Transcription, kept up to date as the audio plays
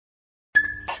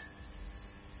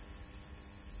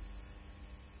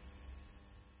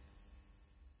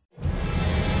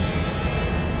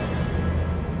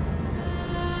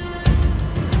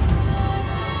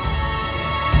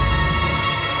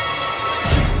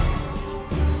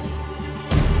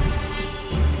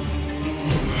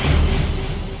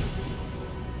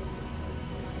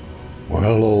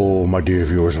Hello, my dear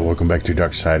viewers, and welcome back to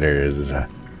Darksiders.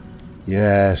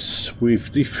 Yes, we've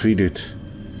defeated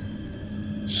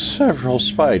several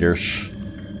spiders,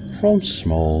 from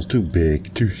small to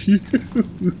big to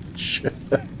huge.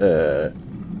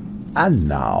 And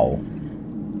now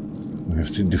we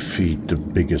have to defeat the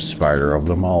biggest spider of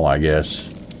them all, I guess.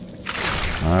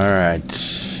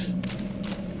 Alright.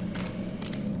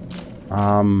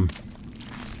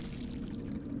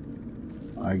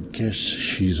 I guess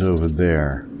she's over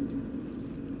there.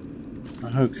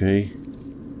 Okay.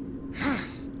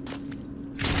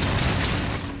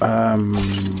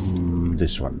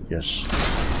 This one, yes.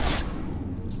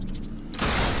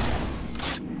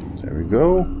 There we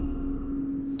go.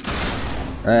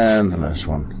 And the last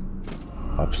one.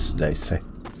 Ups, they say.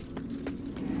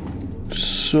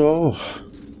 So,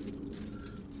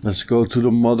 let's go to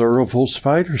the mother of all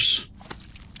spiders.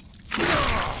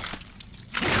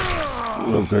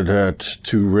 Look at that,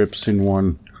 2 rips in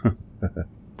one.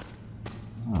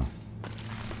 Oh.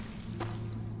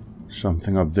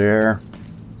 Something up there.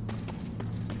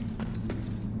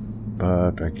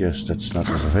 But I guess that's not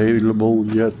available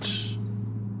yet.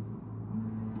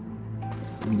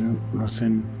 No,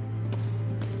 nothing.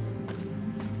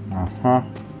 Uh-huh.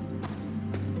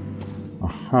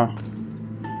 Uh-huh.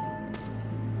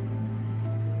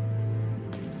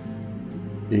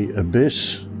 The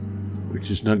abyss, which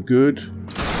is not good.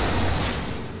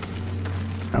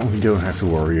 And we don't have to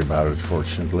worry about it,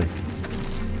 fortunately.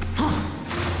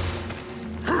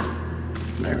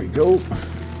 There we go.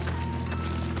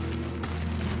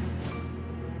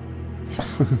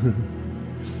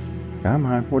 Come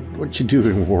on, what you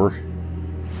doing, War?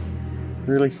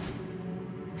 Really?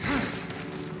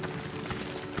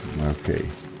 Okay.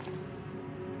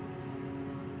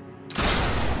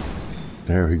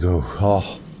 There we go.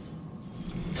 Oh.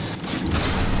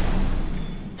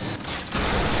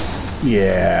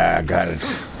 Yeah, got it.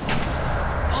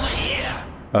 Over here.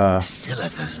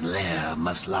 Silitha's lair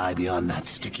must lie beyond that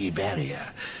sticky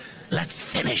barrier. Let's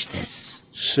finish this.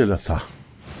 Silitha.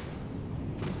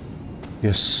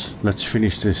 Yes, let's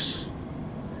finish this.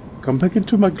 Come back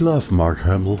into my glove, Mark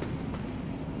Hamill.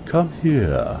 Come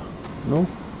here. No?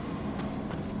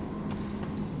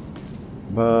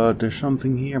 But there's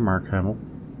something here, Mark Hamill.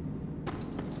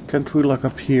 Can't we look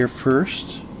up here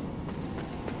first?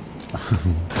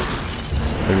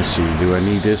 Let me see, do I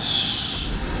need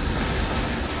this?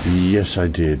 Yes, I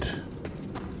did.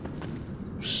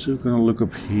 Still gonna look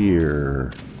up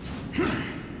here.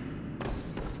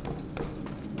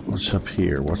 What's up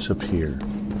here? What's up here?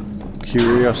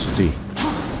 Curiosity.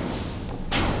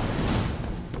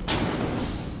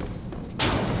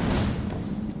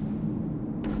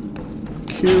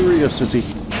 Curiosity.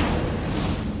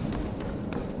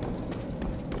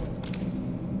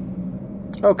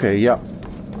 Okay, yeah.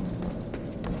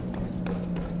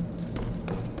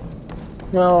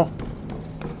 Well,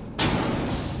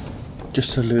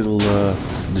 just a little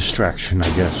distraction, I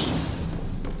guess.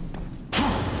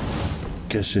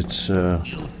 Guess it's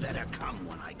You'd better come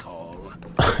when I call.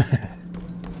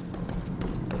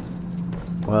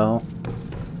 well.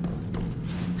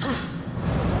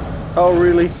 Oh,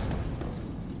 really?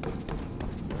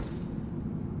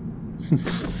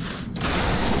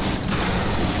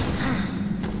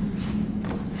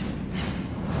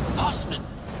 Horseman.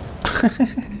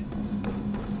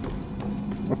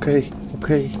 Okay,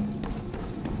 okay.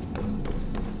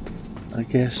 I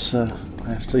guess I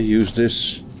have to use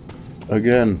this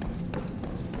again.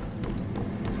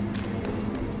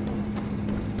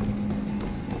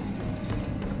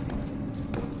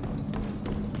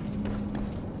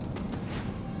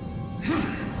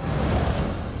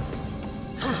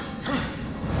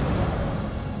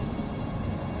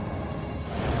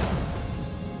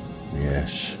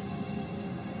 Yes.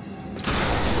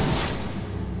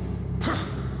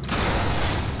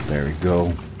 There we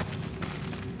go.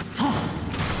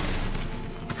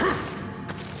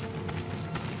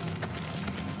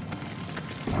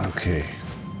 Okay.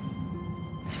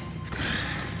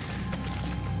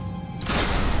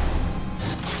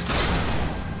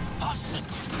 Horseman.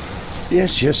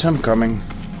 Yes, yes, I'm coming.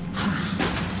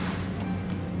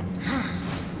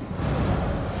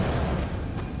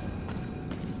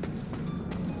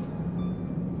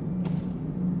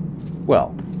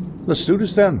 Well, let's do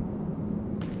this then.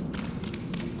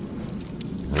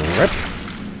 Rip.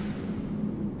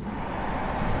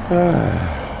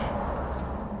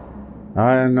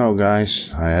 I don't know,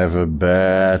 guys. I have a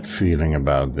bad feeling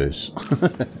about this.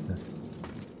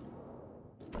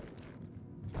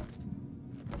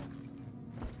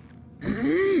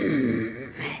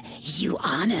 You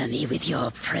honor me with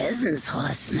your presence,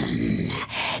 horseman.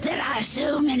 There are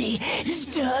so many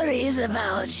stories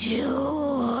about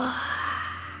you.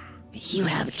 You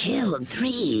have killed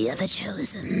 3 of the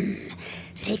Chosen,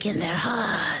 taken their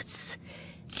hearts.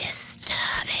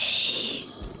 Disturbing.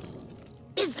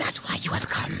 Is that why you have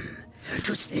come?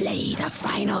 To slay the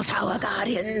final Tower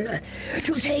Guardian?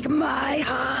 To take my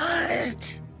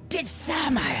heart? Did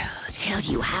Samael tell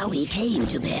you how he came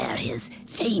to bear his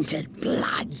tainted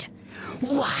blood?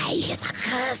 Why his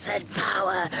accursed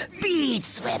power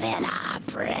beats within our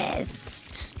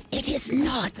breast? It is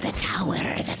not the tower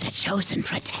that the Chosen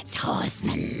protect,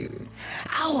 horsemen.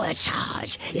 Our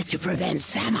charge is to prevent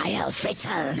Samael's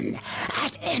return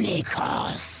at any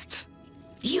cost.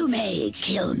 You may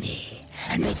kill me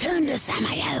and return to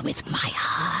Samael with my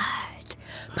heart,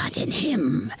 but in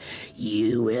him,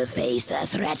 you will face a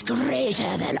threat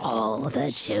greater than all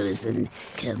the Chosen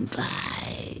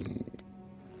combined.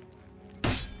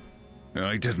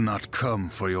 I did not come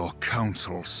for your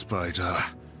counsel, Spider,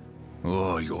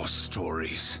 or your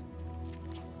stories.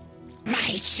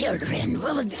 My children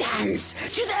will dance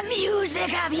to the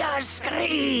music of your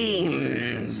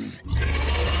screams.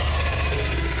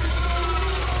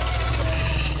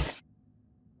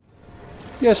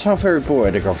 Yes, how very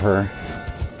poetic of her.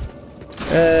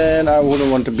 And I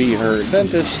wouldn't want to be her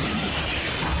dentist.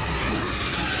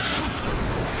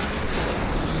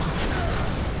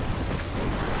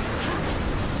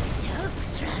 Don't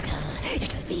struggle.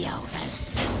 It'll be over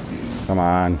soon. Come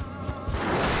on.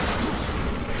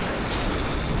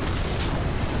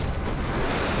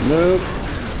 Nope.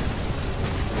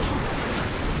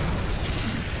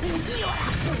 You're a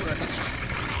fool to trust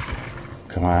Samael.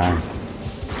 Come on.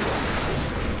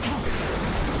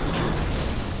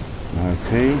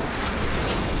 Okay.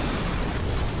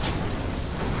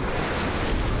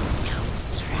 Don't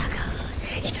struggle.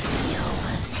 It'll be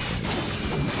over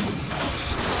soon.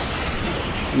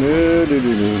 No.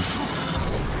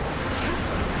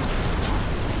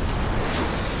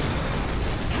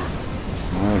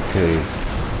 Okay.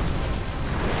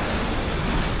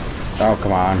 Oh,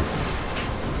 come on.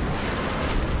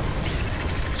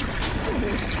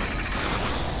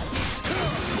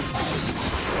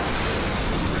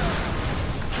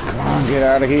 Come on, get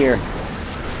out of here.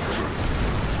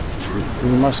 We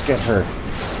must get her.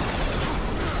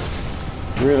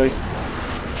 Really?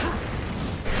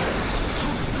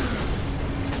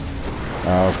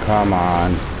 Oh, come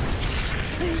on.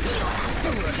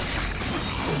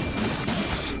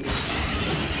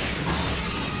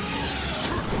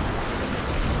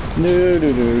 No.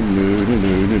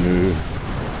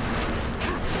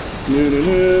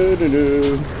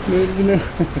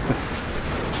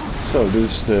 So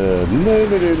this is the no,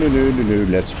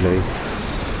 let's play.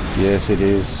 Yes, it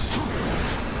is.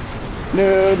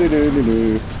 No.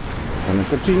 Gonna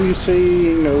continue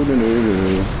saying no.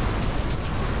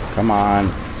 Come on,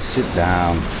 sit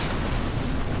down.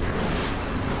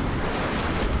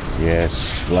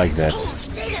 Yes, like that.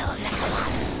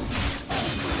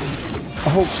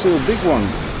 Hold still, big one.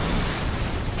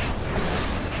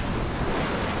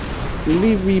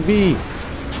 Leave me be.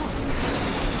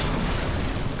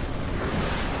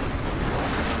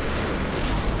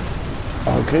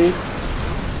 Okay.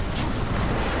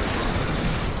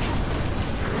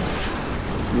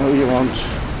 No, you won't.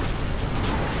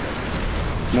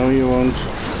 No, you won't.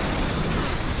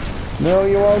 No,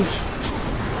 you won't.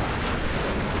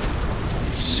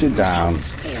 Sit down.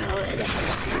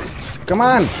 Come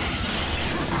on.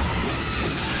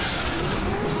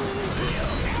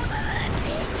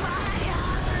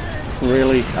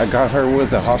 Really? I got her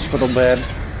with a hospital bed?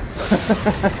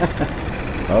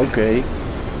 Okay.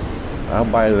 I'll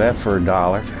buy that for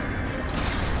 $1.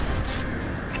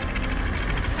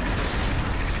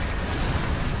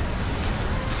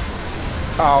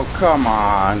 Oh, come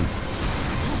on.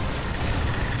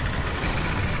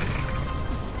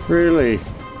 Really?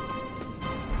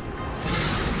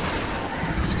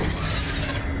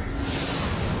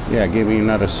 Yeah, give me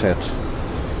another set.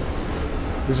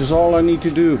 This is all I need to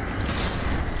do.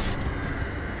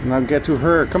 Now get to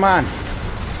her. Come on.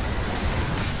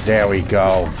 There we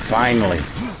go. Finally.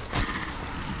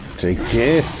 Take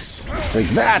this. Take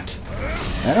that.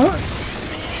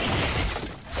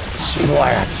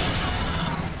 Splat.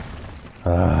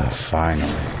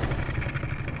 Finally.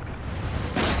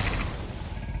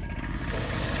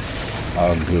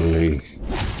 Ugly.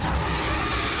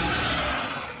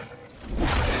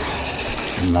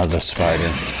 Another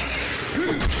spider.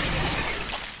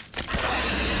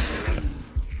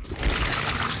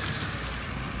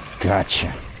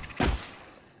 Gotcha.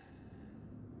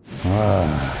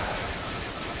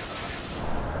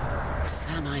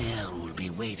 Samael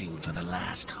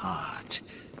last heart.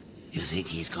 You think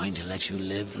he's going to let you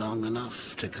live long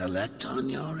enough to collect on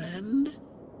your end?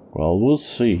 Well, we'll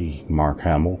see, Mark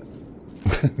Hamill.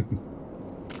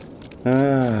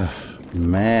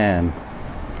 Man.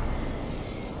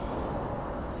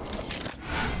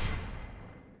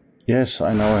 Yes,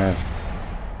 I know I have...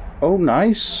 Oh,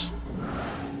 nice.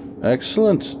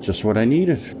 Excellent. Just what I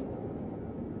needed.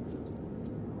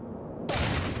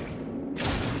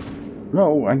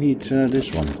 No, I need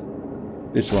this one.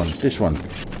 This one. This one.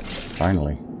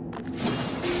 Finally.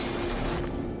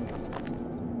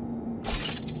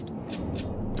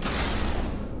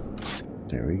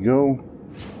 There we go.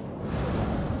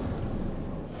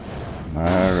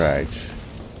 Alright.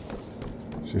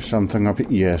 Is there something up here?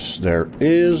 Yes, there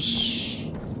is.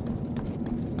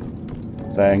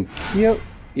 Thank you.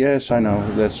 Yes, I know.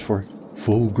 That's for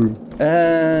full group.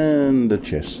 And the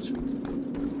chest.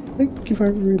 Thank you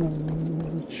very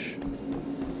much.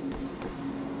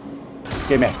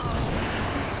 Give me.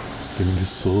 Give me the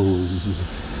souls.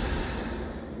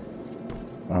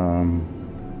 Oh,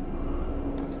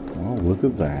 look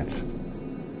at that.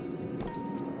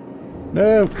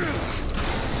 No!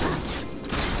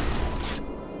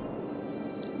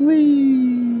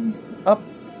 Whee! Up,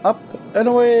 up, and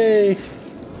away!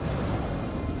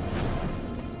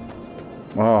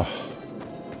 Oh.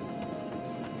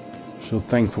 So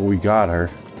thankful we got her.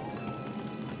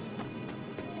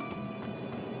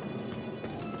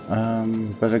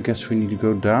 But I guess we need to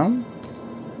go down?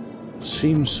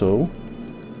 Seems so.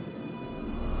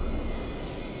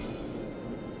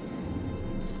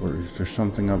 Or is there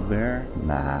something up there?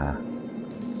 Nah.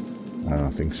 I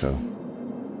don't think so.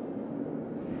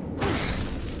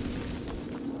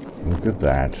 Look at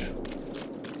that.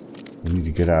 We need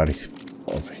to get out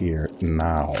of here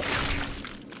now.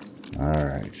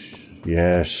 Alright.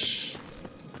 Yes.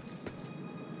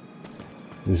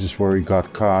 This is where we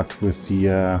got caught with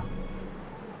the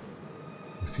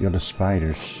other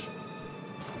spiders.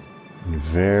 In the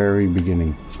very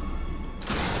beginning.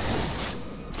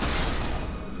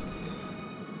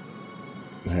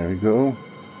 There we go.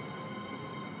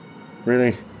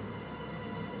 Really?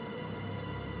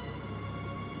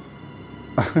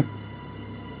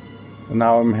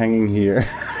 Now I'm hanging here.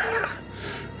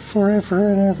 Forever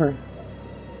and ever.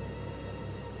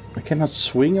 I cannot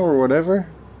swing or whatever.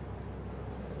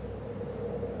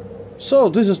 So,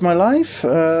 this is my life.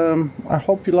 I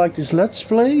hope you like this Let's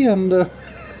Play and...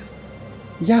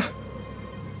 yeah.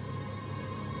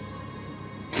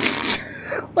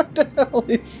 What the hell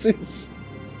is this?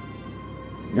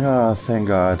 Ah, thank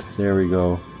God. There we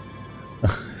go.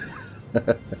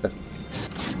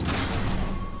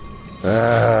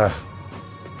 I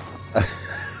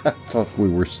thought we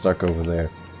were stuck over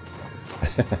there.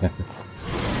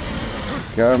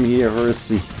 Come here,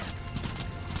 Versi.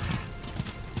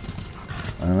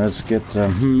 And let's get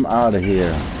out of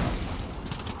here.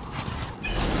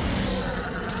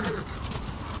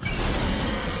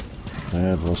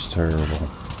 That was terrible.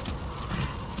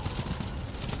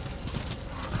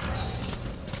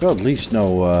 Well, at least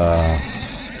no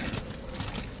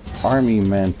army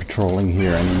men patrolling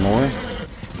here anymore.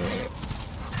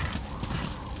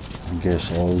 I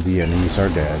guess all the enemies are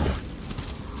dead.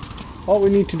 All we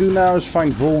need to do now is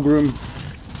find Volgrim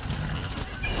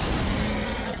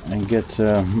and get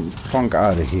Funk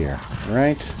out of here,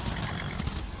 right?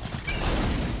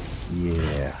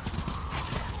 Yeah.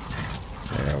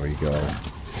 There we go.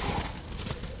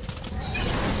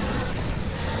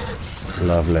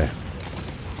 Lovely.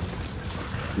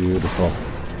 Beautiful.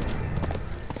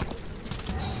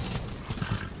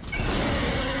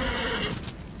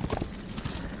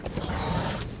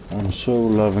 I'm so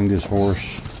loving this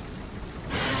horse.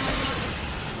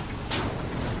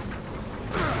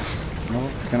 No,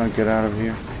 can I get out of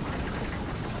here?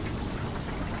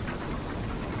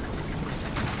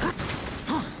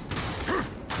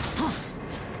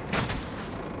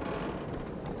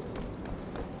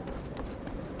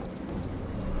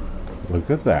 Look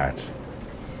at that.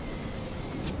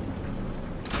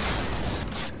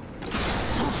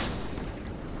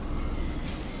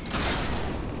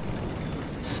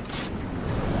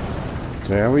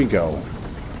 There we go.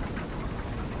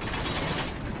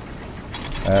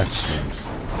 Excellent.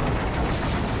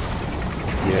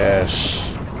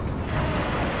 Yes.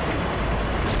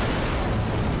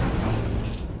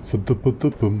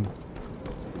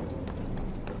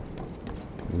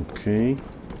 Okay.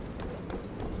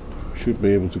 Should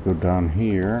be able to go down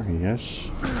here. Yes.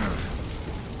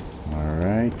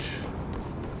 Alright.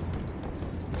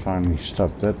 Finally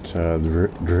stopped that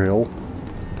drill.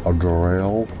 A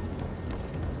drill.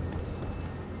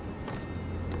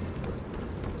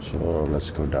 So let's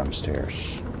go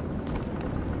downstairs.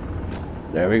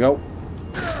 There we go.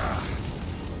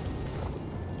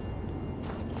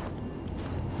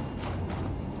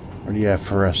 What do you have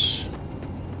for us?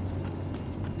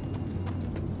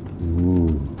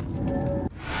 Ooh.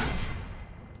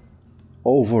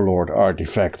 Overlord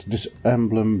artifact. This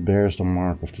emblem bears the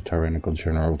mark of the tyrannical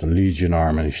general of the Legion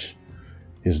armies.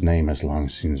 His name has long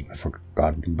since been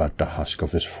forgotten, but the husk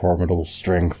of his formidable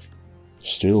strength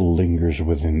still lingers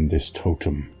within this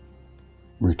totem.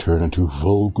 Return it to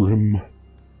Vulgrim,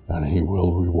 and he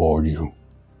will reward you.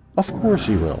 Of course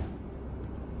he will.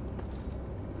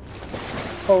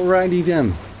 Alrighty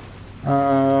then.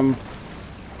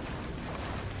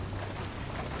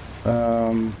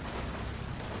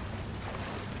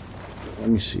 Let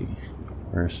me see.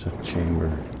 Where's that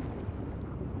chamber?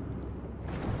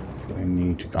 I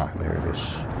need to... Ah, there it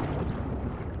is.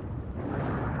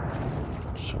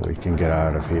 So we can get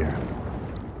out of here.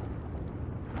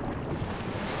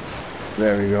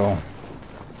 There we go.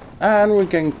 And we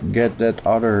can get that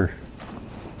other...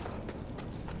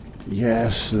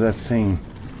 Yes, that thing.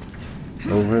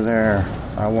 Over there.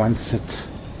 I want it.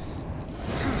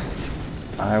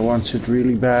 I want it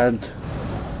really bad.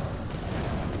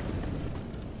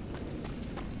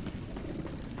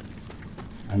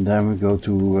 And then we go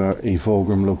to a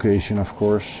Vulgrim location, of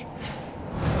course.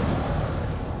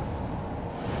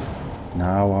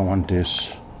 Now I want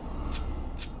this.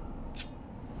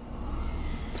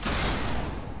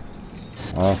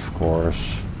 Of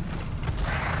course.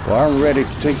 Well, I'm ready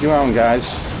to take you on,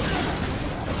 guys.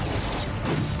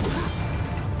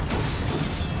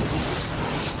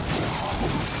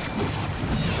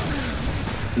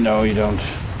 No, you don't.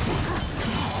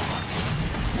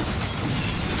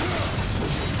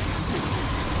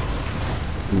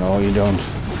 No, you don't.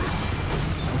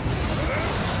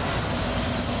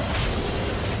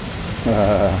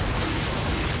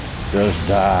 Just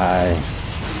die.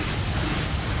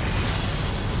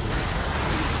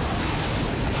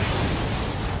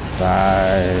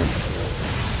 Die.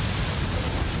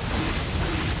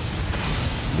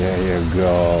 There you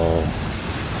go.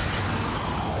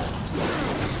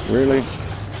 Really?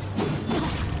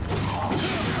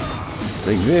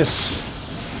 Take this.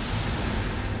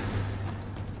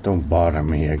 Don't bother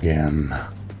me again.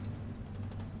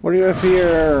 What do you have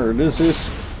here? This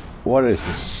is... What is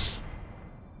this?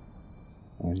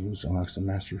 When used unlocks the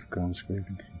mastery of gun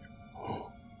scraping.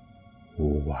 Oh,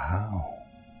 wow.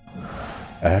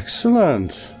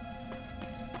 Excellent.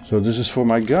 So this is for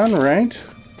my gun, right?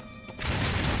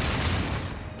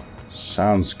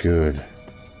 Sounds good.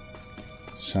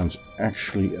 Sounds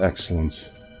actually excellent.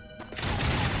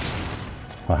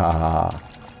 Haha.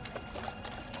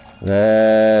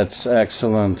 That's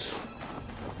excellent.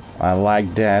 I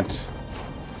like that.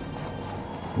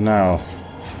 Now,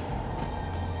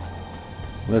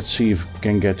 let's see if we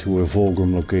can get to a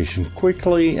Vulgrim location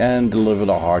quickly and deliver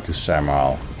the heart to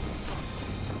Samael.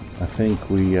 I think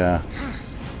we're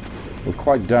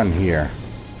quite done here.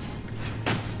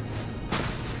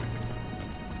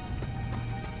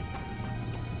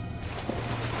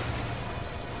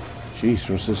 Jeez,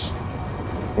 what's this?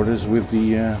 What is with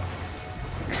the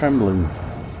trembling?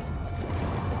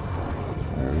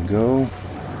 There we go.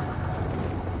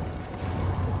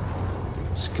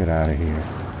 Let's get out of here.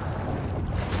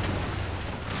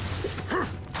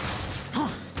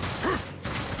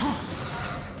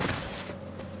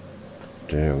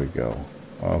 There we go.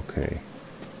 Okay.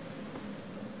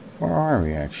 Where are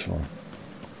we actually?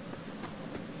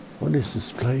 What is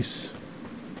this place?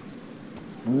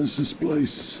 What is this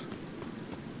place?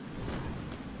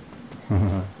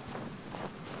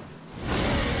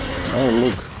 Oh,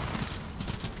 look.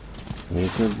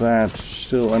 Look at that.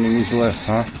 Still enemies left,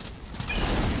 huh?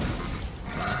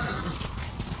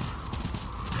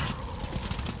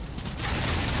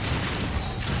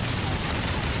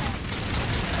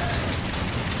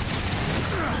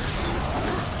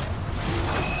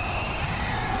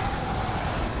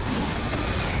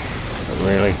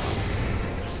 Really?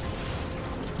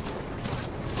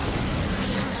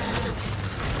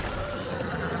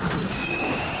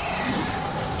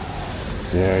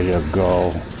 There you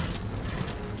go.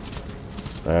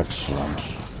 Excellent.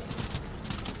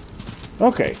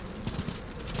 Okay.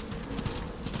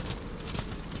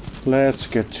 Let's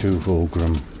get to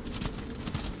Vulgrim.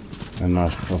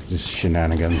 Enough of this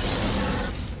shenanigans.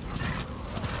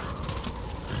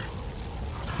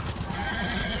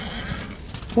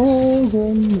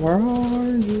 Vulgrim, where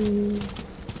are you?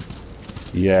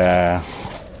 Yeah,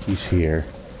 he's here.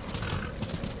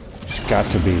 He's got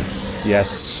to be.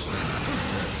 Yes.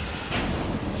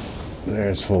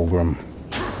 There's Vulgrim.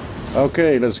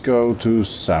 Okay, let's go to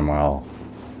Samael.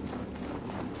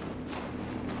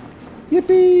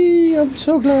 Yippee! I'm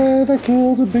so glad I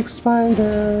killed a big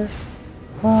spider.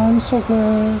 I'm so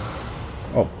glad.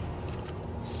 Oh.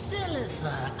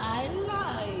 Silitha, I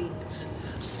liked.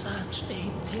 Such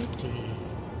a pity.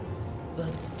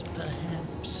 But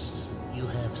perhaps you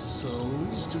have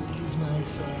souls to ease my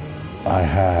sorrow? I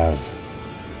have.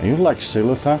 And you like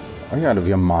Silitha? Are you out of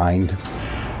your mind?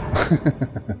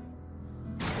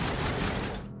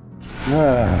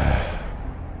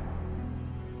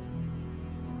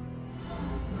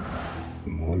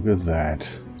 Look at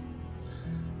that.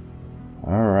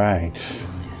 Alright.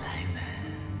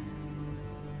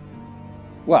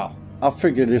 Well, I'll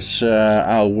figure this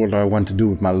out, what I want to do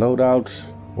with my loadout,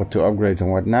 what to upgrade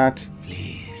and what not.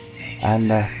 Please take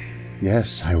And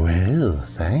yes, I will.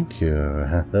 Thank you.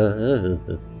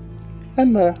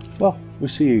 And well, we'll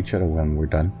see each other when we're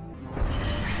done.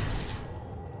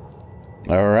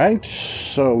 Alright,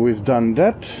 so we've done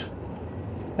that.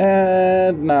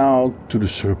 And now to the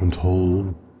serpent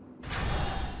hole.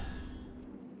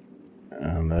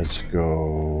 And let's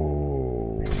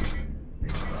go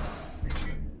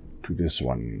to this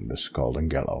one, the Skull and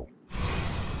Gallow.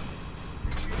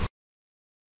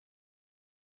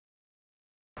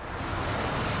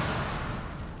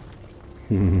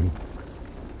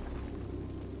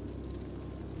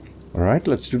 Alright,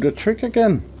 let's do the trick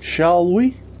again, shall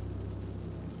we?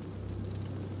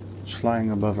 It's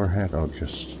flying above our head. Oh,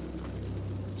 just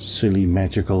silly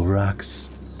magical rocks.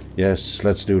 Yes,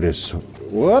 let's do this.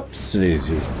 Whoops,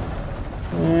 easy.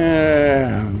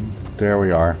 And there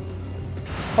we are.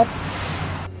 Up.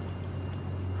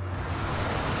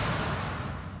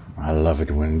 I love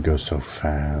it when it goes so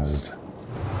fast.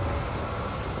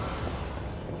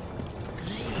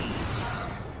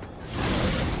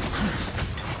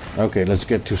 Okay, let's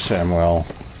get to Samael.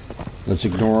 Let's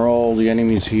ignore all the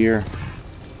enemies here.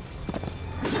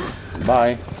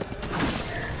 Bye.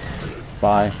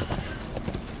 Bye.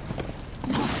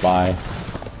 Bye.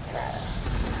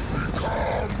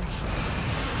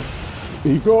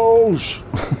 He goes!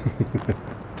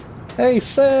 Hey,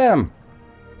 Sam!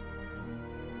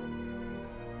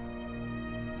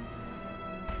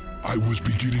 I was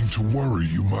beginning to worry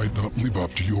you might not live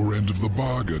up to your end of the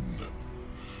bargain.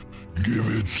 Give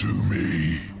it to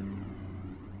me.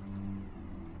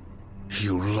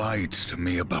 You lied to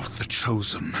me about the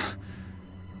Chosen.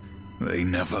 They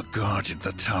never guarded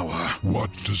the tower.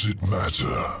 What does it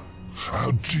matter?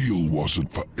 Our deal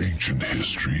wasn't for ancient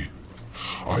history.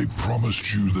 I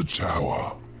promised you the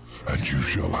tower, and you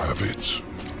shall have it.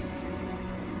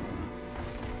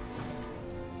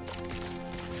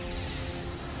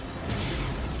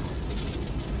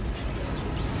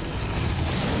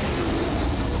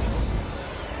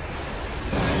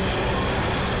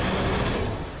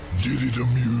 Did it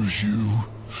amuse you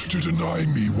to deny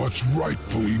me what's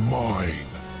rightfully mine?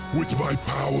 With my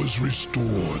powers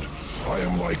restored, I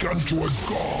am like unto a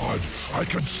god. I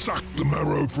can suck the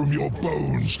marrow from your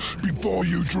bones before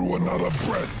you drew another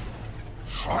breath.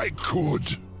 I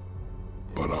could,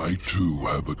 but I too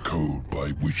have a code by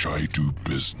which I do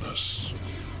business.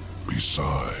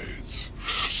 Besides,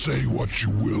 say what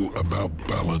you will about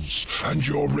balance and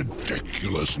your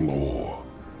ridiculous lore.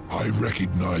 I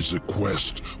recognize a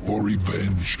quest for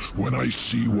revenge when I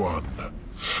see one,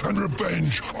 and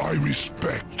revenge I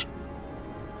respect.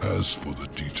 As for the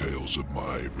details of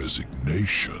my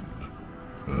resignation,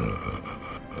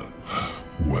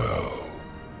 well,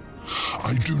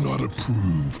 I do not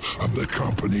approve of the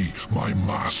company my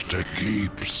master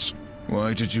keeps.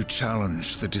 Why did you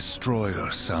challenge the Destroyer,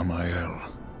 Samael?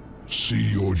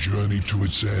 See your journey to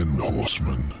its end,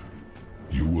 horseman.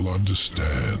 You will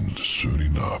understand soon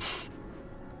enough.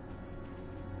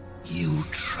 You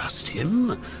trust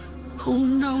him?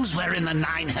 Who knows where in the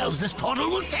nine hells this portal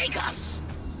will take us?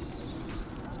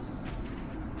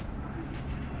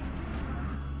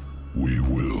 We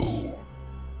will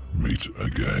meet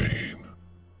again.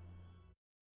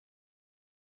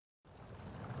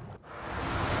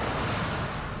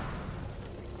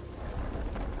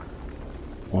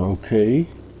 Okay.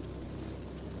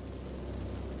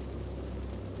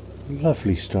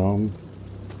 Lovely stone.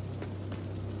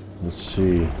 Let's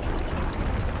see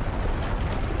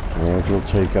where it will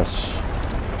take us.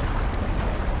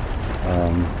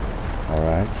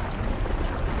 Alright.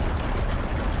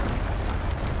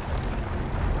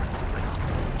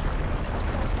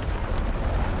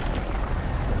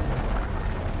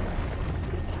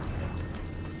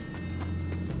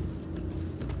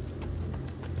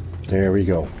 There we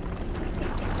go.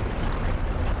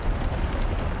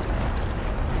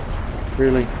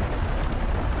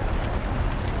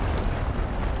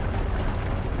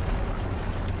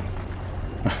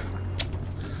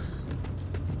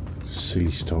 silly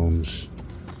stones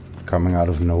coming out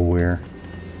of nowhere.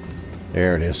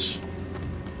 There it is.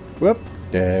 Whoop!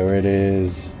 There it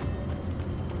is.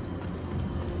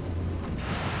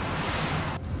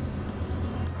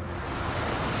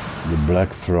 The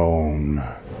Black Throne.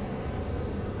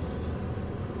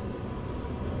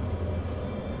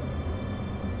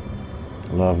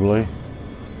 Lovely.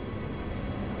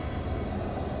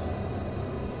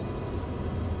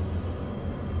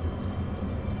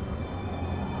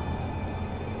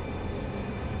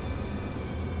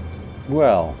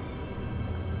 Well,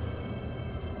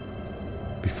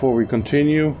 before we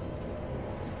continue,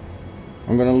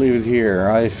 I'm gonna leave it here.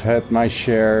 I've had my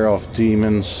share of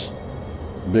demons,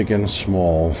 big and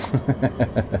small.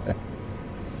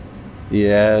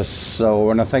 Yes, so I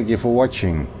wanna thank you for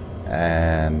watching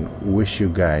and wish you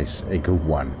guys a good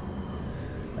one.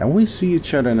 And we see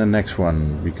each other in the next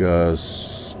one,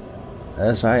 because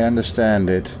as I understand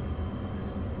it,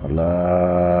 a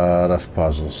lot of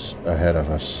puzzles ahead of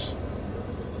us,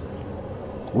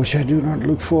 which I do not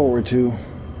look forward to.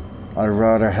 I'd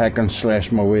rather hack and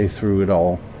slash my way through it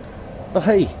all. But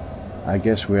hey, I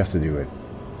guess we have to do it.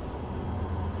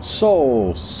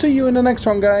 So, see you in the next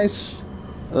one, guys.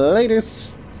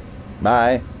 Laters.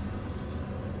 Bye.